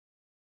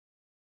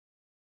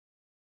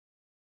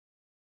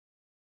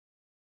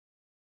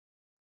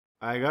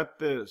I got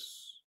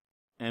this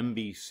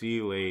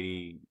NBC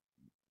lady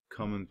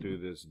coming through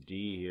this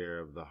D here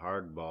of the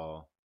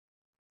hardball.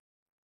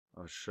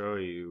 I'll show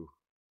you.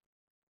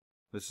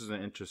 This is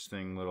an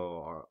interesting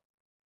little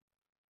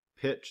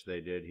pitch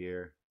they did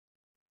here.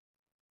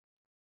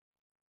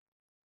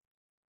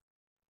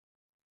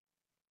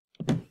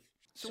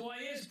 So why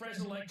is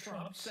President-elect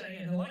Trump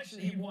saying an election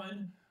he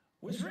won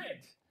was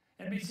rigged?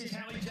 NBC's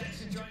Hallie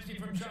joins me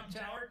from Trump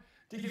Tower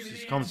to give me the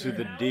answer. This comes through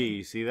the D.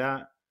 You see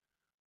that?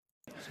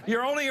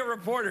 You're only a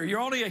reporter. You're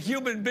only a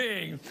human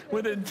being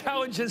with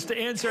intelligence to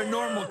answer a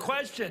normal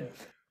question.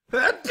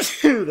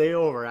 They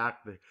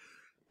overacted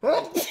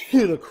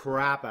the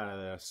crap out of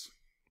this.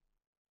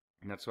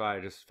 And that's why I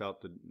just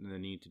felt the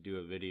need to do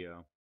a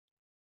video.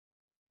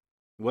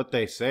 What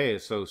they say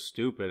is so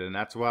stupid, and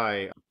that's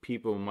why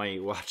people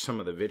might watch some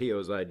of the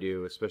videos I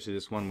do, especially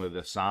this one with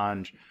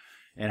Assange,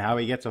 and how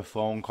he gets a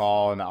phone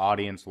call and the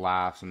audience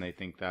laughs and they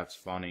think that's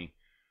funny.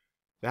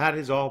 That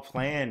is all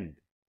planned.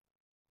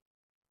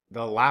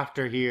 The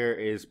laughter here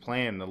is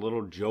planned. The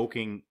little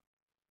joking,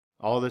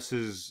 all this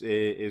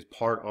is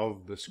part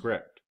of the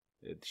script.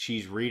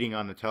 She's reading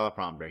on the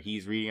teleprompter.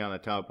 He's reading on the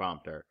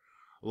teleprompter.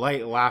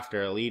 Light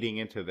laughter leading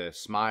into this,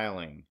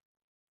 smiling.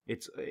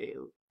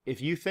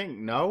 If you think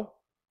no,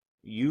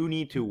 you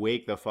need to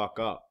wake the fuck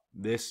up.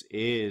 This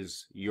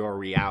is your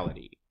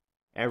reality.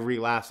 Every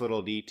last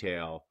little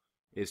detail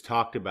is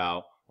talked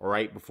about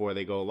right before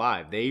they go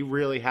live. They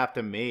really have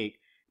to make,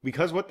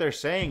 because what they're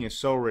saying is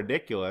so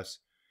ridiculous,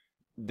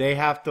 they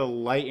have to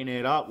lighten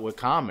it up with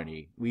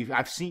comedy.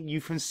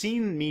 You've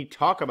seen me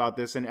talk about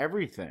this in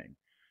everything,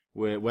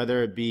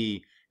 whether it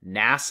be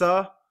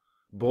NASA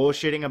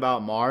bullshitting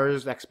about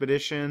Mars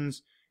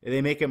expeditions.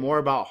 They make it more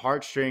about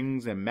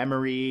heartstrings and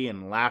memory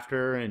and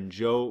laughter and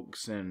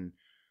jokes and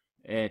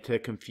to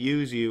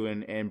confuse you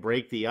and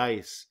break the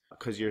ice,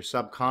 because your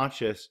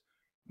subconscious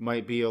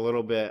might be a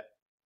little bit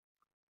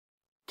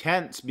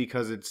tense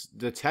because it's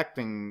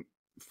detecting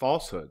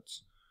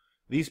falsehoods.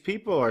 These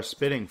people are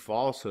spitting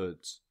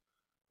falsehoods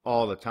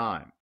all the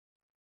time,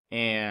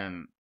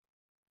 and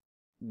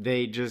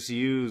they just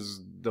use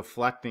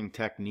deflecting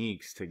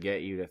techniques to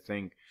get you to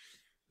think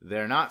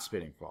they're not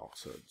spitting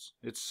falsehoods.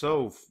 It's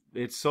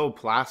so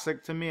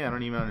plastic to me. I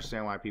don't even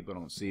understand why people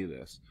don't see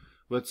this.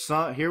 But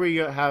here we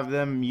have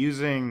them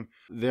using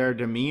their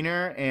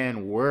demeanor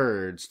and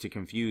words to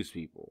confuse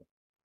people.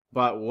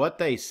 But what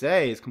they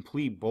say is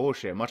complete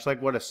bullshit. Much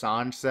like what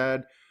Assange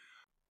said.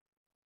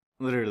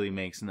 Literally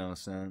makes no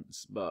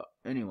sense. But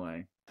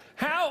anyway.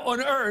 How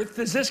on earth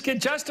does this get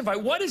justified?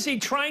 What is he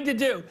trying to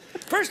do?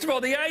 First of all,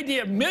 the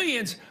idea of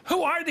millions,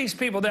 who are these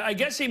people? I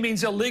guess he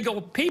means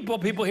illegal people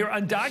here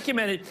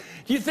undocumented.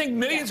 Do you think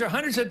millions or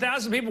hundreds of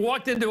thousands of people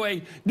walked into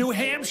a New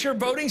Hampshire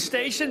voting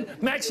station?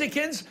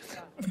 Mexicans?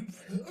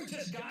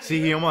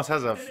 See, he almost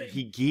has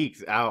he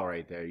geeks out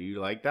right there. You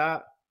like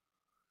that?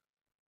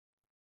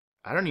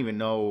 I don't even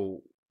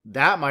know.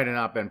 That might have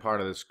not been part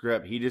of the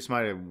script. He just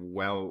might have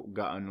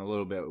gotten a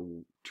little bit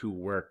too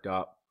worked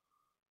up.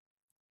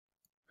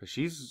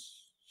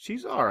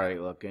 She's all right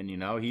looking, you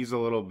know. He's a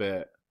little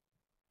bit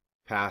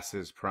past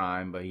his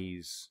prime, but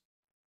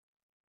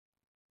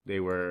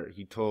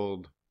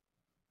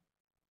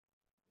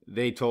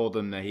they told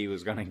him that he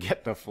was gonna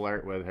get the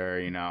flirt with her,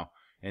 you know,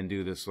 and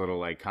do this little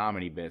like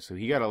comedy bit. So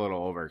he got a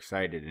little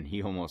overexcited and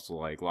he almost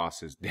like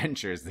lost his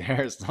dentures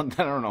there or something.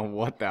 I don't know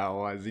what that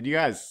was. Did you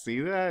guys see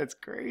that? It's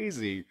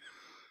crazy.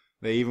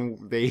 They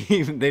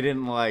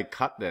didn't like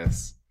cut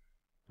this.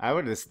 I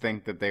would just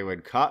think that they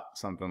would cut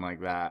something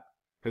like that.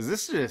 Because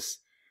this is just,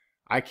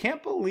 I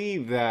can't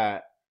believe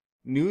that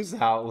news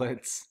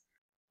outlets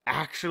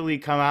actually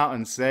come out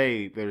and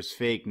say there's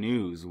fake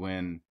news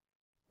when,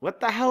 what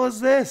the hell is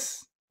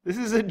this? This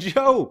is a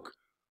joke.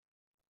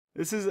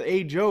 This is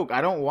a joke.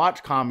 I don't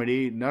watch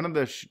comedy. None of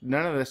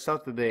the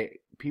stuff that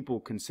people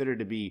consider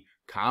to be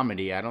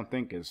comedy, I don't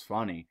think is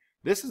funny.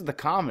 This is the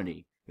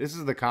comedy. This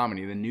is the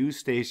comedy. The news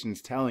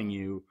station's telling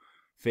you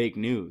fake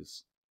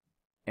news.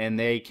 And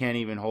they can't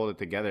even hold it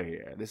together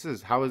here.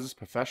 How is this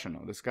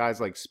professional? This guy's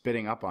like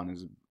spitting up on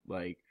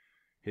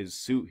his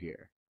suit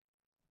here.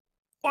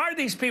 Who are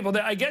these people?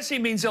 I guess he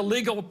means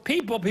illegal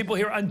people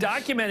here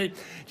undocumented.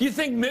 Do you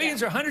think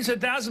millions or hundreds of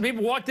thousands of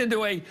people walked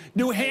into a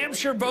New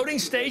Hampshire voting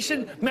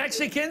station?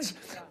 Mexicans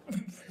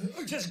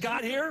just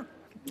got here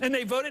and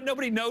they voted,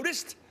 nobody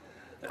noticed?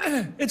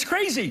 It's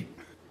crazy.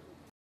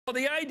 Well,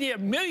 the idea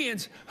of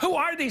millions, who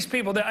are these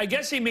people? I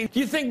guess he means, do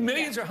you think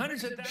millions or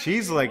hundreds of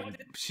thousands?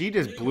 She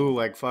just blew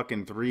like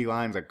fucking 3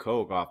 lines of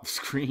coke off the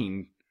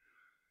screen.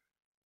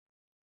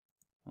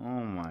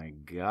 Oh my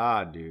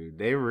god, dude.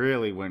 They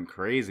really went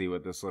crazy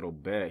with this little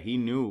bit. He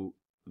knew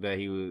that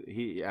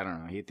I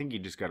don't know. I think he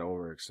just got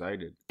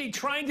overexcited. What are you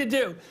trying to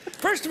do?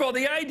 First of all,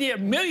 the idea of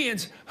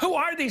millions, who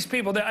are these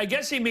people? I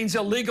guess he means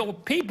illegal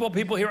people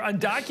here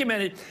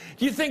undocumented.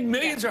 Do you think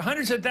millions or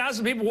hundreds of thousands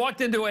of people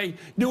walked into a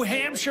New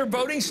Hampshire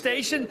voting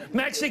station?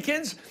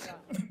 Mexicans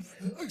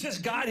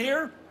just got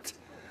here?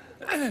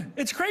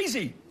 It's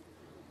crazy.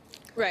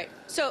 Right.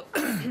 So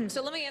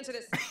let me answer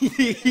this.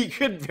 He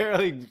could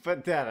barely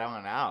put that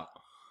on out.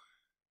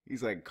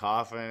 He's like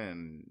coughing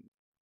and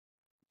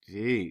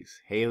jeez,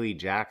 Haley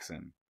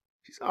Jackson.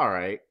 She's all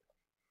right.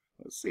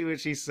 Let's see what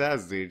she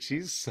says, dude.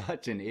 She's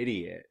such an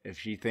idiot if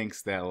she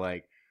thinks that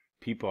like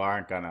people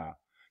aren't gonna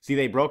see.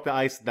 They broke the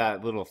ice with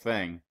that little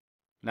thing.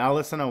 Now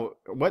listen to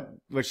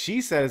what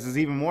she says is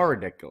even more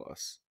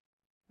ridiculous.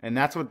 And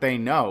that's what they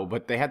know,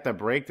 but they had to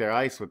break their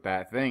ice with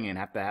that thing and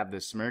have to have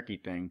this smirky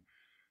thing.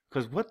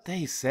 Because what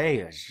they say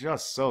is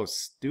just so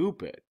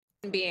stupid.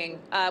 Being,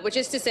 which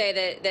is to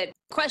say that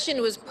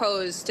question was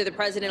posed to the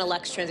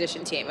president-elect's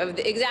transition team of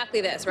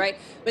exactly this, right?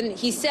 When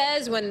he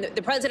says, when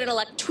the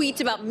president-elect tweets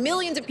about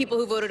millions of people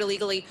who voted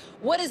illegally,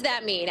 what does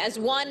that mean? As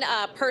one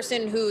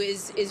person who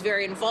is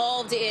very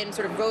involved in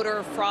sort of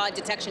voter fraud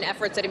detection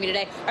efforts that I mean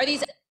today, are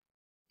these...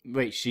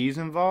 Wait, she's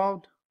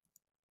involved?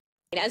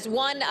 As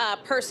one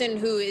person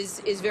who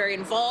is very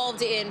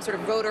involved in sort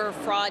of voter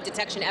fraud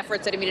detection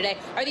efforts that I mean today,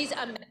 are these...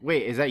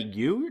 Wait, is that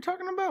you you're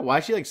talking about?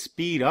 Why she like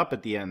speed up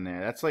at the end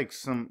there? That's like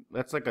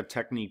a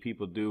technique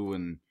people do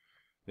when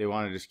they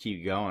want to just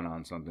keep going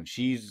on something.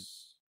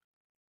 She's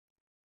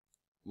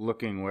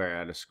looking where,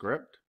 at a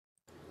script?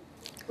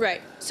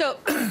 Right. So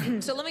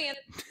so let me...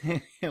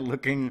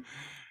 Looking,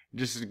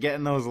 just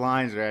getting those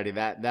lines ready.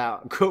 That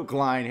Coke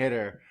line hit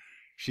her.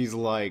 She's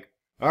like,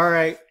 all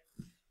right.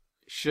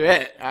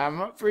 Shit,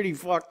 I'm pretty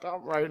fucked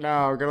up right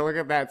now. We're gonna look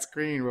at that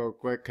screen real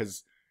quick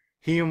because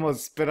he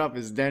almost spit up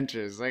his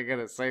dentures. I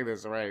gotta say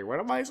this right.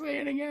 What am I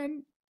saying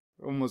again?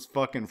 Almost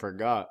fucking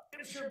forgot.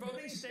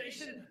 Voting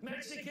station,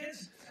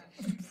 Mexicans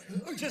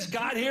who just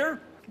got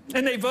here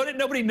and they voted,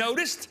 nobody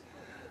noticed.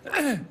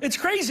 It's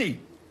crazy.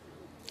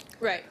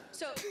 Right.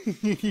 So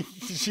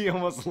she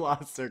almost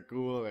lost her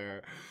cool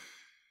there.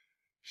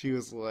 She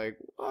was like,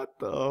 what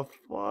the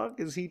fuck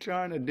is he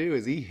trying to do?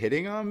 Is he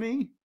hitting on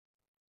me?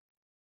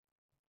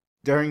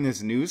 During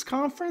this news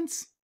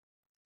conference?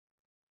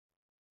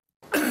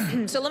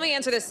 So let me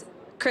answer this,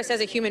 Chris,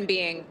 as a human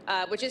being,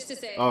 which is to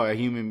say... Oh, a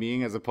human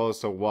being as opposed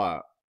to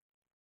what?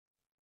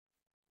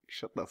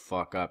 Shut the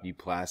fuck up, you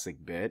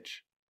plastic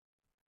bitch.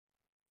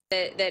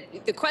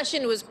 That the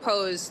question was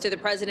posed to the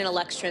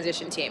president-elect's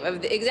transition team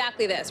of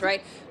exactly this,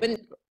 right?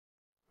 When...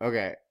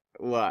 Okay,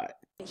 what?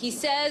 He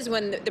says,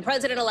 when the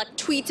president-elect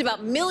tweets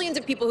about millions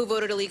of people who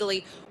voted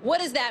illegally,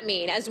 what does that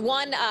mean? As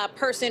one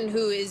person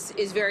who is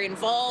very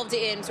involved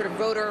in sort of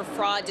voter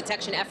fraud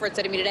detection efforts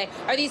that I mean today,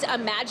 are these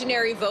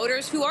imaginary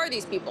voters? Who are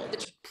these people?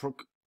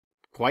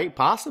 Quite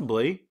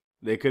possibly.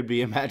 They could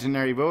be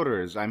imaginary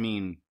voters. I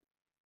mean,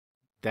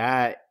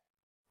 that...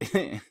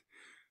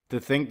 to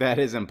think that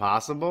is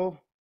impossible?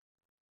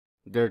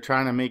 They're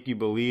trying to make you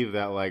believe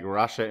that, like,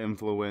 Russia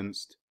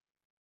influenced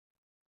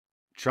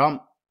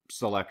Trump's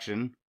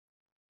selection.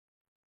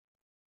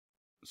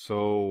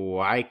 So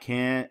why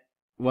can't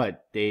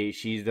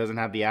she doesn't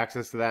have the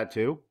access to that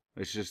too?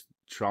 It's just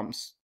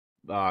Trump's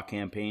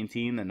campaign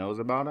team that knows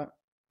about it.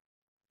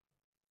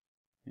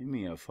 Give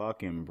me a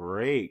fucking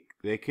break.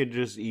 They could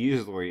just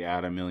easily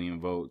add 1 million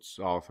votes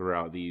all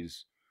throughout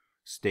these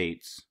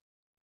states.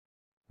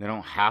 They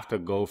don't have to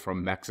go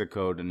from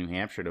Mexico to New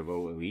Hampshire to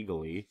vote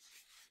illegally.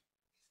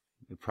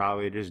 They're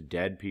probably just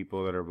dead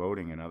people that are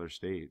voting in other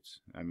states.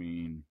 I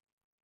mean,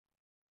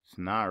 it's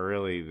not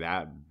really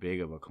that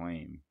big of a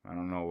claim. I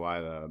don't know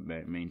why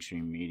the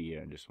mainstream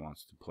media just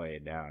wants to play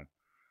it down.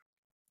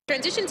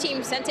 Transition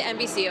team sent to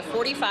NBC a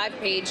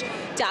 45-page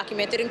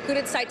document that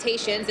included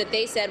citations that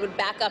they said would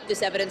back up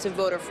this evidence of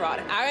voter fraud.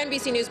 Our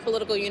NBC News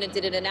political unit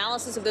did an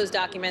analysis of those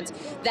documents.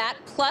 That,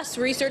 plus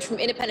research from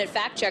independent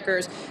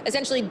fact-checkers,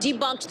 essentially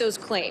debunked those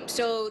claims.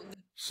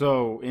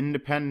 So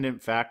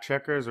independent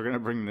fact-checkers are going to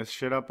bring this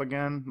shit up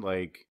again?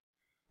 Like,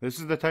 this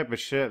is the type of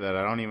shit that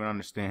I don't even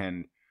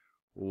understand.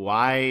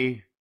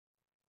 Why?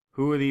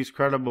 Who are these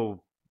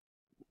credible?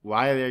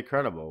 Why are they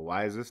credible?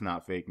 Why is this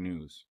not fake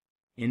news?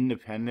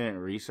 Independent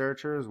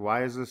researchers?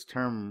 Why is this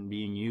term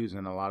being used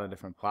in a lot of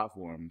different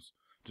platforms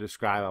to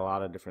describe a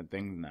lot of different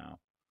things now?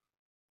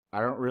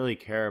 I don't really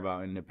care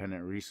about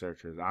independent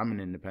researchers. I'm an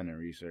independent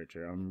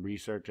researcher. I'm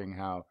researching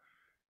how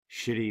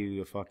shitty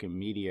the fucking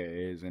media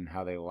is and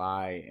how they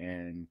lie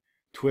and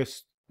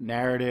twist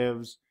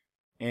narratives,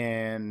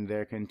 and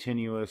they're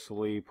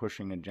continuously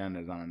pushing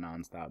agendas on a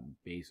nonstop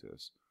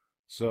basis.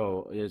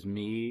 So as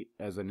me,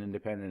 as an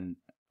independent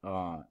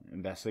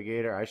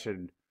investigator, I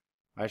should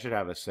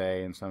have a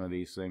say in some of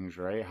these things,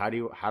 right? How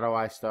do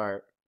I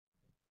start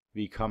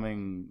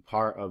becoming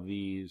part of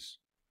these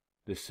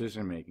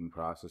decision-making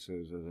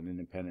processes as an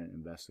independent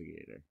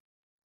investigator?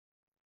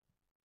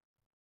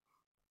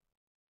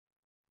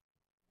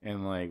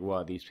 And like,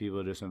 what, these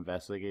people just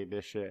investigate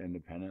this shit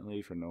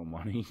independently for no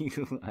money?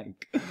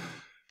 Like,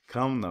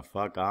 come the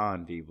fuck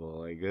on, people.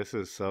 Like, this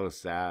is so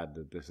sad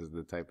that this is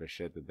the type of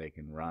shit that they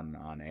can run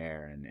on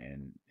air,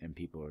 and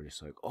people are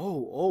just like,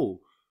 oh,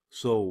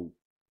 so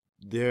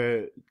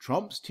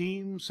Trump's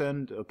team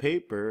sent a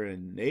paper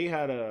and they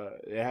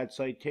had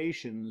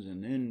citations,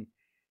 and then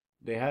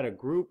they had a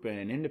group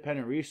and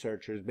independent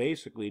researchers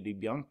basically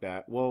debunked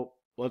that. Well,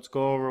 let's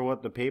go over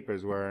what the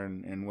papers were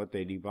and what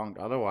they debunked.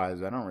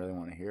 Otherwise, I don't really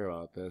want to hear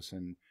about this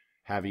and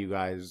have you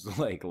guys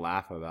like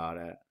laugh about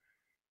it.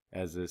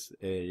 as this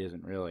it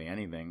isn't really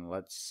anything.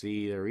 Let's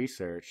see the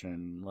research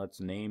and let's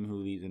name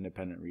who these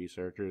independent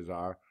researchers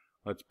are.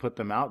 Let's put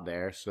them out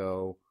there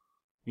so,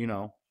 you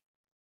know,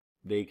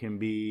 they can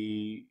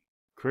be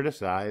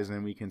criticized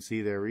and we can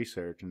see their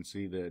research and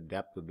see the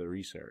depth of the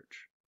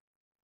research.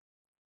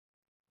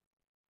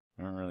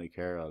 I don't really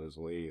care about this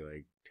lady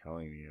like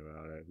telling me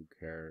about it. Who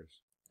cares?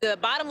 The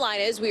bottom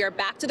line is we are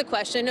back to the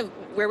question of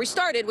where we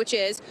started, which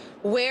is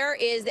where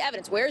is the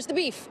evidence? Where's the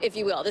beef, if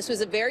you will? This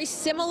was a very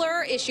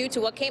similar issue to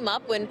what came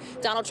up when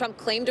Donald Trump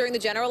claimed during the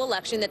general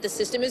election that the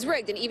system is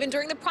rigged. And even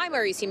during the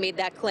primaries, he made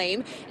that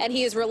claim. And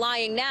he is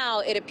relying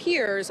now, it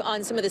appears,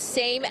 on some of the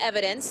same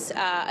evidence,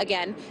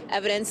 again,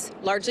 evidence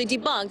largely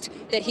debunked,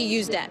 that he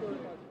used then.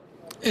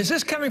 Is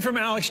this coming from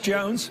Alex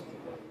Jones?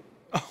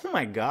 Oh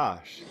my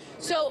gosh.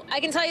 So I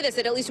can tell you this,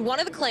 that at least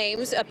one of the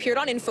claims appeared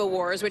on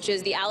InfoWars, which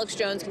is the Alex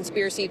Jones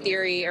conspiracy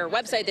theory or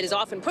website that is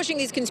often pushing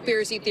these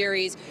conspiracy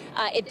theories.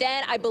 It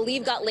then, I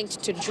believe, got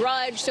linked to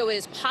Drudge. So it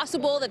is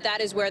possible that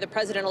that is where the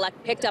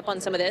president-elect picked up on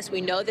some of this.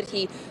 We know that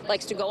he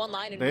likes to go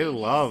online and they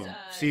love.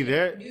 See,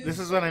 this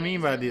is what I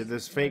mean by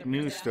this fake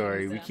news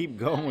story. We keep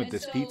going with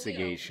this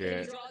Pizzagate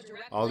shit.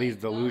 All these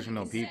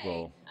delusional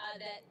people.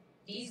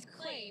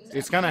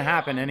 It's gonna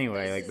happen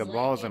anyway. Like, the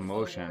ball's in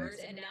motion.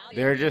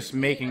 They're just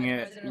making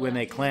it, when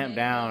they clamp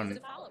down,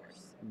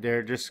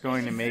 they're just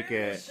going to make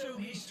it.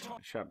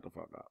 Shut the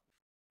fuck up.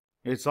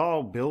 It's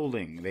all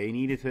building. They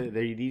needed to.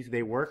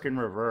 They work in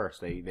reverse.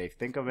 They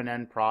think of an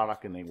end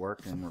product and they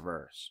work in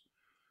reverse.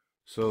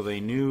 So they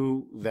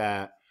knew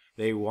that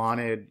they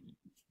wanted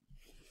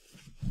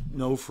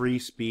no free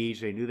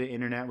speech. They knew the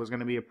internet was going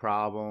to be a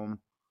problem.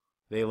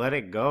 They let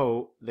it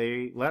go.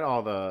 They let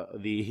all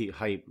the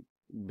hype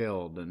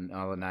build and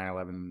all the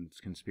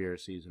 9/11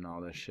 conspiracies and all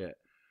this shit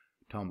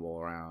tumble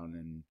around,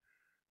 and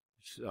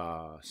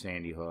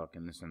Sandy Hook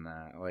and this and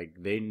that. Like,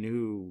 they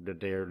knew that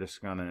they were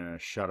just gonna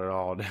shut it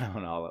all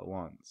down all at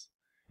once,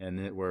 and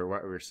what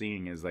we're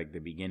seeing is like the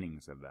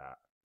beginnings of that.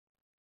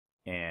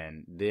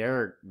 And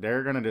they're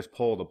gonna just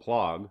pull the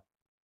plug,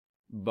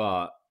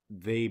 but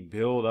they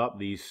build up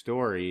these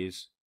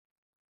stories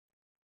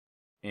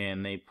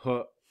and they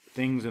put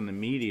things in the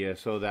media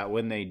so that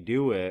when they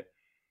do it,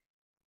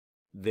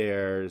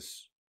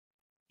 there's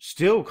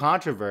still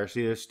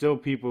controversy. There's still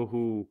people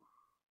who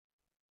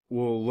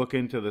will look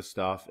into the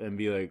stuff and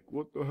be like,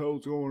 what the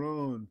hell's going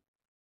on?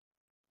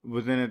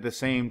 But then at the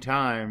same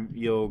time,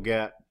 you'll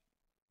get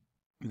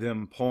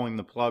them pulling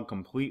the plug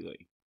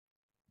completely.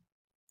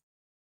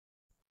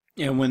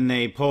 And when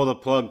they pull the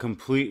plug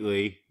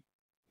completely,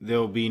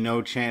 there'll be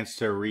no chance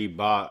to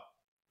rebut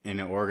in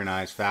an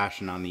organized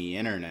fashion on the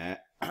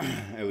internet,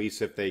 at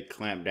least if they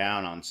clamp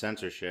down on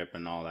censorship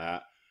and all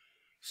that.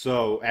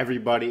 So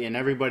everybody, in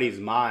everybody's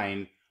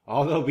mind,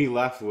 all they'll be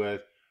left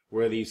with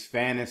were these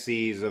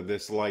fantasies of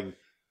this, like,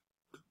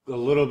 a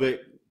little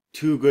bit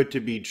too good to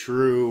be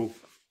true,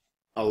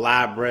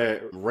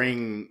 elaborate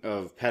ring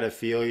of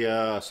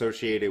pedophilia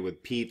associated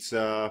with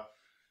pizza.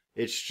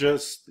 It's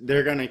just,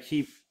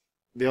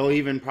 they'll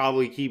even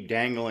probably keep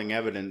dangling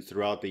evidence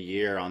throughout the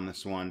year on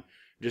this one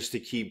just to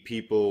keep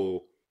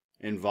people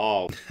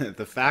involved.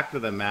 The fact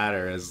of the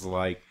matter is,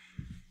 like,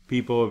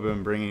 people have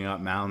been bringing up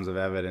mounds of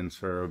evidence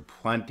for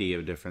plenty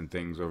of different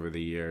things over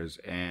the years,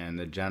 and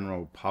the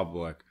general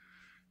public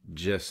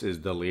just is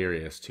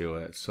delirious to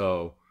it.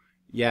 So,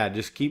 yeah,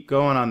 just keep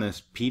going on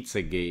this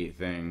Pizzagate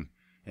thing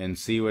and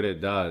see what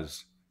it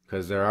does,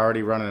 because they're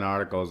already running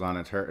articles on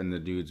it's hurting the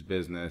dude's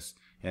business,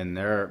 and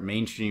their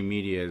mainstream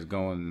media is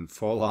going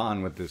full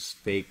on with this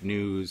fake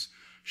news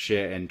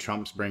shit, and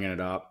Trump's bringing it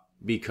up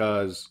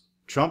because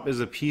Trump is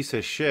a piece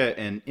of shit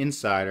and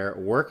insider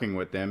working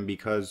with them,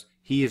 because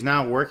he is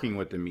now working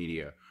with the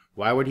media.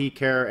 Why would he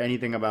care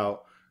anything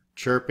about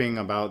chirping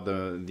about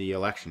the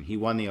election? He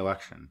won the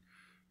election.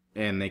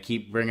 And they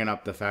keep bringing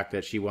up the fact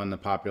that she won the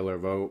popular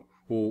vote.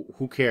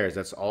 Who cares?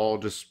 That's all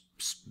just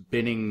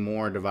spinning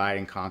more divide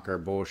and conquer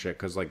bullshit,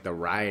 because, like, the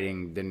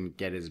rioting didn't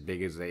get as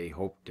big as they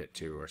hoped it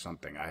to or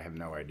something. I have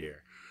no idea.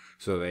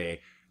 So they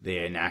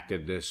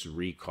enacted this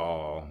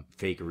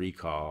fake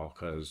recall,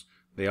 because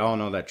they all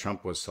know that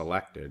Trump was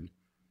selected.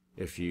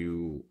 If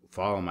you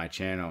follow my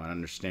channel and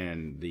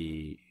understand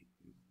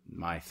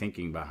my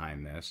thinking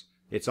behind this,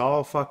 it's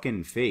all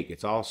fucking fake.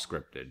 It's all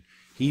scripted.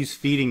 He's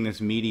feeding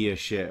this media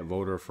shit,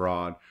 voter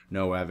fraud,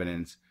 no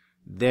evidence.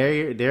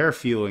 They're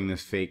fueling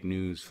this fake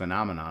news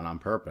phenomenon on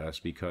purpose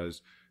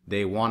because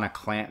they want to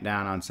clamp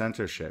down on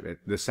censorship.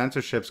 The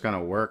censorship's going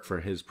to work for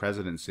his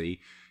presidency.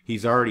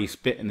 He's already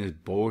spitting this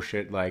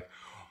bullshit like,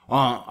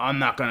 I'm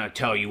not going to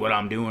tell you what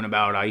I'm doing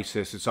about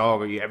ISIS.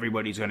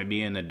 Everybody's going to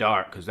be in the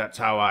dark because that's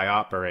how I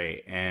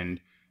operate. And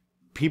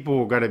people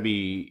are going to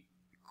be,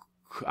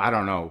 I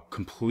don't know,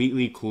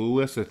 completely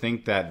clueless to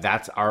think that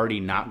that's already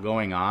not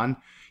going on.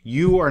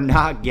 You are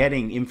not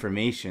getting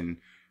information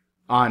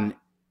on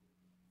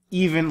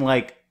even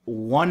like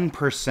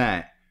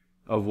 1%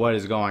 of what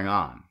is going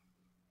on.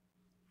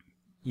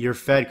 You're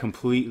fed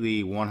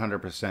completely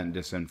 100%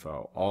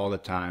 disinfo all the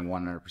time,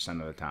 100%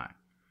 of the time.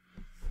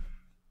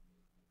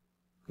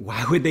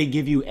 Why would they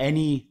give you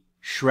any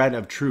shred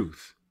of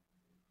truth?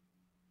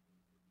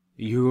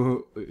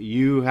 you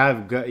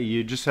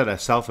just had a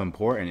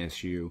self-important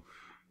issue.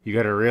 You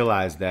got to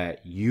realize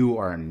that you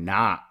are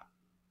not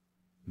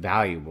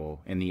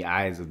valuable in the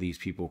eyes of these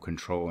people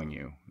controlling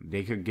you.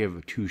 They could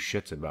give two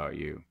shits about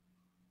you.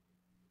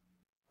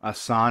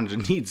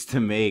 Assange needs to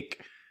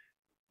make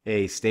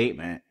a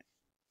statement.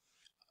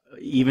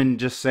 Even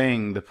just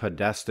saying the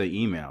Podesta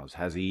emails.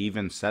 Has he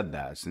even said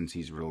that since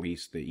he's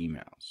released the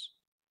emails?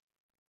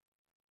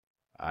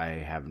 I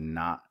have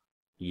not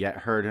yet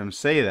heard him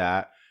say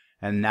that.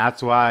 And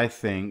that's why I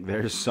think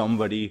there's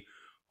somebody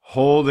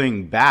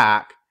holding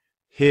back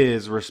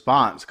his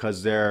response,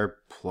 because they're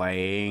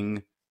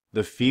playing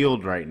the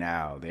field right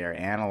now. They are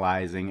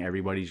analyzing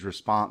everybody's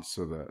response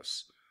to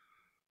this.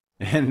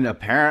 And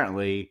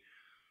apparently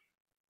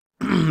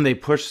they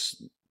push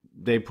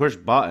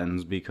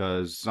buttons,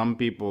 because some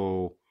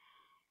people,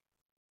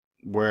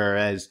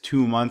 whereas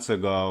 2 months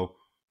ago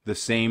the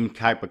same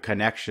type of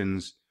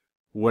connections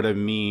would have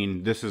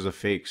mean this is a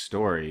fake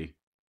story,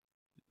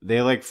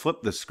 they like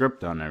flip the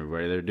script on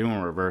everybody. They're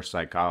doing reverse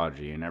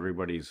psychology, and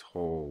everybody's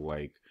whole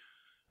like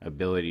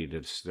ability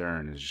to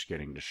discern is just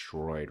getting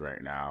destroyed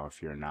right now.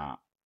 If you're not,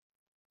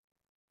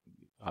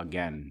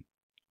 again,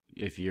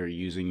 if you're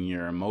using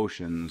your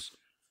emotions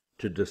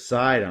to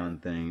decide on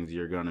things,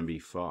 you're gonna be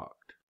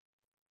fucked.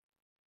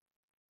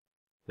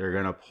 They're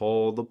gonna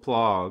pull the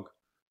plug,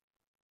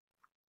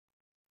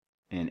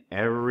 and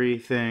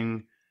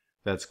everything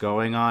that's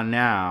going on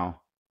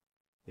now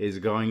is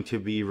going to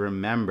be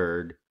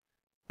remembered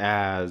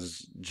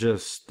as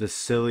just the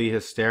silly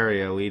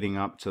hysteria leading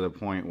up to the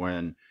point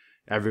when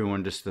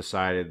everyone just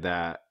decided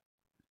that,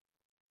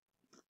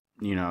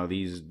 you know,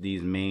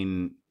 these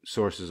main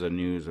sources of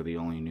news are the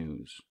only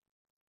news,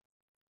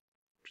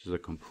 which is a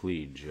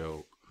complete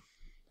joke.